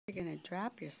You're going to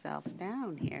drop yourself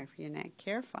down here if you're not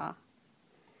careful.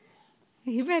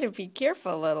 You better be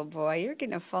careful, little boy. You're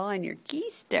going to fall on your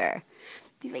keister.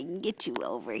 See if I can get you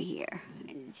over here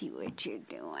and see what you're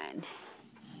doing.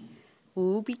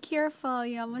 Ooh, be careful.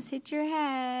 You almost hit your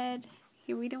head.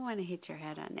 Here, we don't want to hit your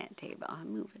head on that table. I'll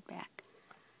move it back.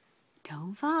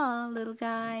 Don't fall, little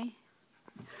guy.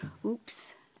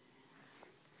 Oops.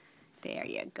 There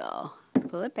you go.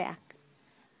 Pull it back.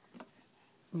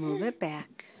 Move it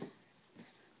back.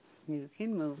 You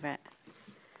can move it.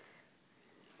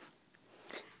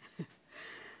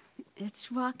 Let's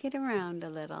walk it around a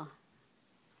little.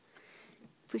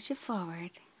 Push it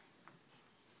forward.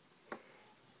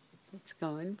 It's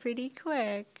going pretty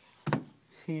quick.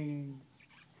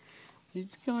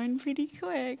 It's going pretty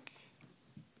quick.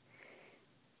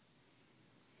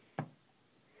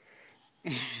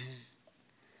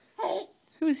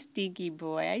 Who's stinky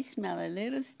boy? I smell a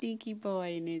little stinky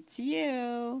boy, and it's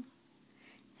you.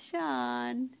 It's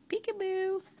Sean.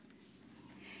 Peekaboo.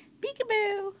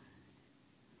 Peekaboo.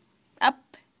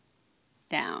 Up,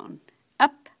 down,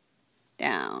 up,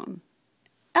 down,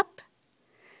 up.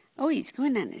 Oh, he's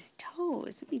going on his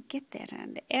toes. Let me get that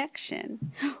onto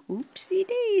action. Oopsie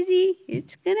daisy.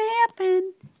 It's going to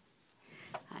happen.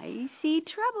 I see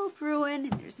trouble brewing,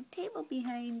 and there's a table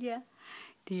behind you.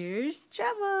 There's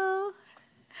trouble.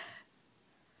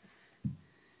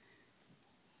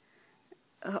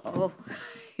 Uh-oh.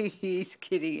 He's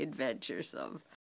getting adventuresome.